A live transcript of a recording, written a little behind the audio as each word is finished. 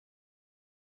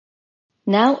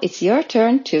Now it's your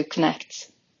turn to connect.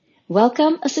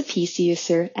 Welcome as a PC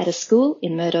user at a school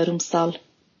in Møre, Romsdal.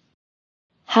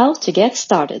 How to get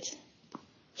started.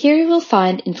 Here you will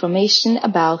find information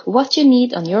about what you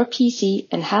need on your PC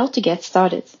and how to get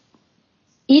started.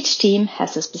 Each team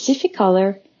has a specific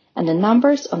color, and the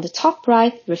numbers on the top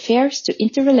right refers to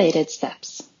interrelated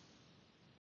steps.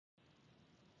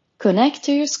 Connect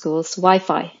to your school's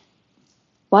Wi-Fi.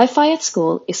 Wi-Fi at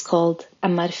school is called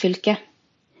Møre.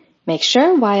 Make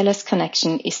sure wireless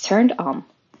connection is turned on.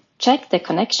 Check the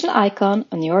connection icon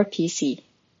on your PC.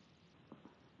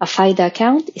 A Feide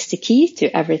account is the key to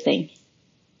everything.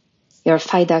 Your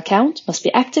Feide account must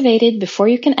be activated before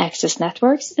you can access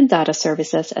networks and data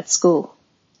services at school.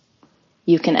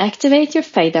 You can activate your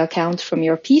Feide account from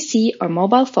your PC or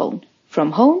mobile phone,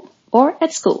 from home or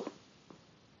at school.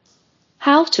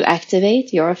 How to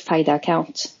activate your Feide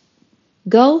account?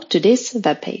 Go to this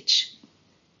webpage,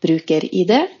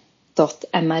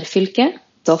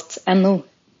 brukerid.mrfylke.no.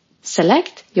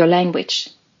 Select your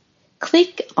language.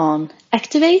 Click on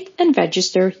Activate and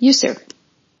Register User.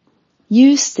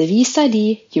 Use the VGS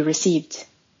ID you received.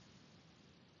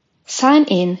 Sign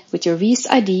in with your VGS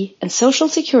ID and social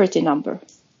security number.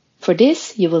 For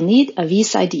this, you will need a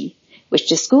VGS ID, which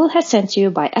the school has sent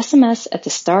you by SMS at the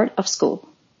start of school.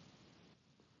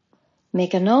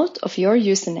 Make a note of your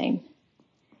username.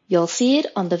 You'll see it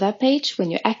on the webpage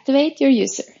when you activate your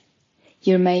user.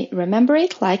 You may remember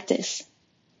it like this.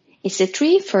 It's the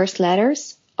 3 first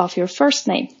letters of your first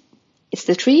name. It's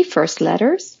the 3 first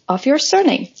letters of your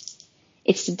surname.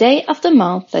 It's the day of the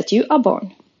month that you are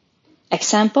born.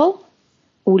 Example,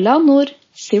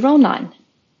 Ola09.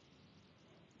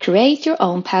 Create your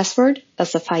own password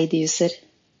as a Feide user.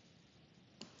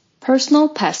 Personal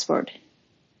password.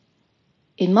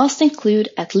 It must include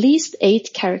at least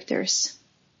 8 characters.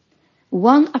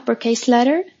 1 uppercase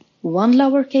letter, 1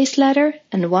 lowercase letter,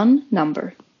 and 1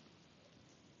 number.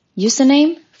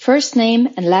 Username, first name,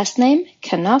 and last name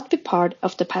cannot be part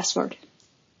of the password.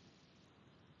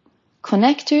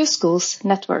 Connect to your school's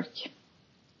network.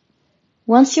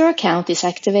 Once your account is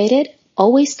activated,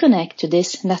 always connect to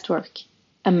this network,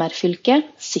 Møre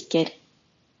Sikker.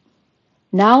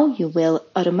 Now you will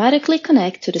automatically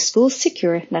connect to the school's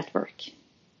secure network.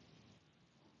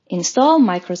 Install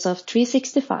Microsoft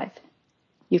 365.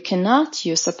 You cannot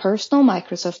use a personal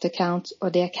Microsoft account or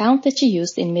the account that you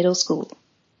used in middle school.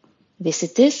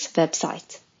 Visit this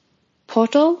website,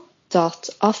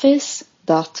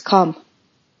 portal.office.com.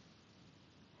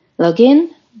 Log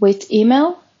in with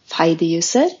email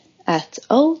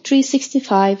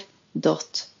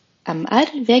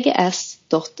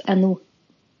feideuser@o365.mrvgs.no.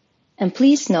 And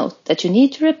please note that you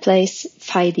need to replace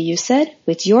Feide user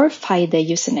with your Feide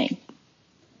username.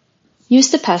 Use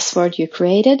the password you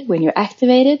created when you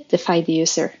activated the Feide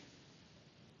user.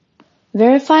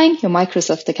 Verifying your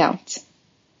Microsoft account.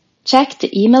 Check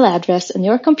the email address on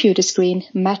your computer screen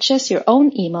matches your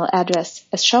own email address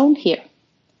as shown here.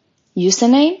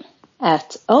 Username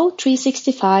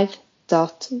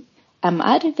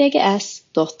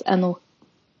 @o365.mrvgs.no.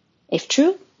 If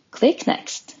true, click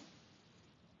Next.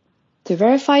 To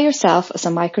verify yourself as a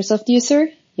Microsoft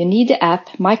user, you need the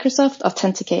app Microsoft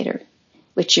Authenticator,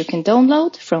 which you can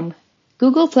download from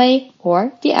Google Play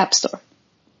or the App Store.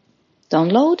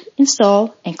 Download,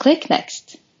 install, and click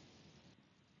Next.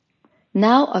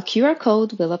 Now a QR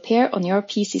code will appear on your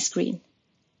PC screen.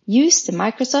 Use the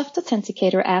Microsoft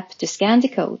Authenticator app to scan the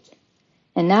code.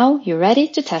 And now you're ready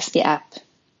to test the app.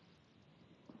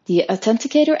 The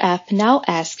Authenticator app now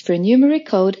asks for a numeric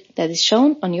code that is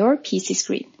shown on your PC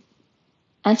screen.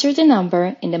 Enter the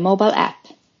number in the mobile app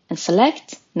and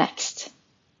select Next.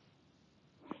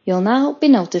 You'll now be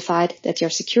notified that your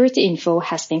security info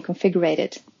has been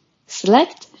configured.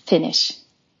 Select Finish.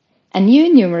 A new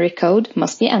numeric code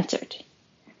must be entered.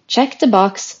 Check the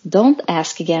box Don't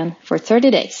Ask Again for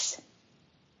 30 days.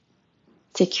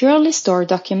 Securely store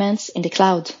documents in the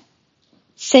cloud.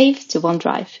 Save to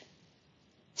OneDrive.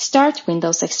 Start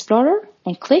Windows Explorer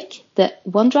and click the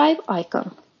OneDrive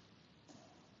icon.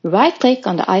 Right-click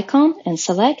on the icon and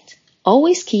select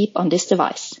Always Keep on this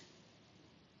device.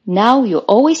 Now you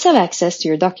always have access to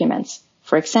your documents,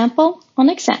 for example, on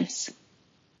exams.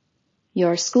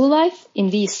 Your school life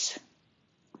in VGS.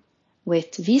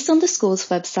 With VGS on the school's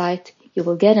website, you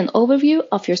will get an overview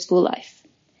of your school life.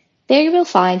 There you will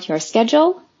find your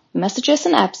schedule, messages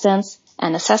and absence,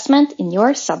 and assessment in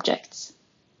your subjects.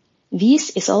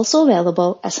 VGS is also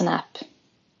available as an app.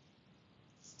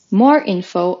 More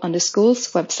info on the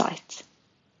school's website.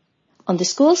 On the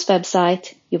school's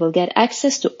website, you will get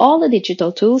access to all the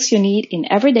digital tools you need in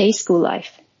everyday school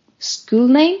life.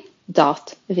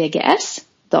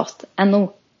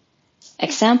 Schoolname.vgs.no.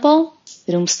 Example,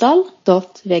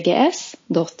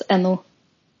 romsdal.vgs.no.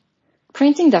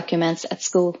 Printing documents at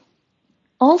school.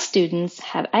 All students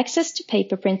have access to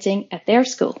paper printing at their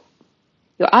school.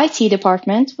 Your IT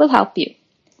department will help you.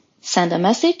 Send a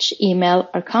message, email,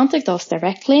 or contact us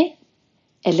directly.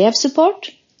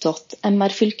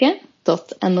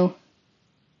 elevsupport.mrfylke.no.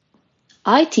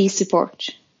 IT support.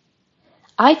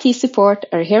 IT support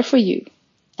are here for you.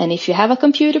 And if you have a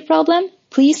computer problem,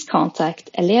 please contact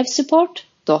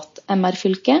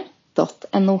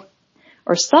elevsupport.mrfylke.no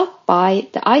or stop by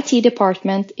the IT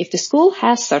department if the school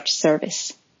has such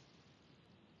service.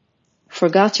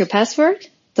 Forgot your password?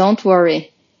 Don't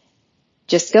worry.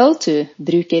 Just go to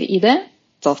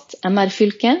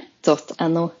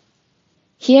brukerid.mrfylke.no.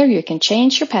 Here you can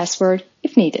change your password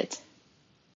if needed.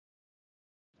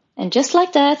 And just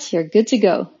like that, you're good to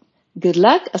go. Good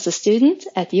luck as a student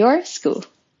at your school.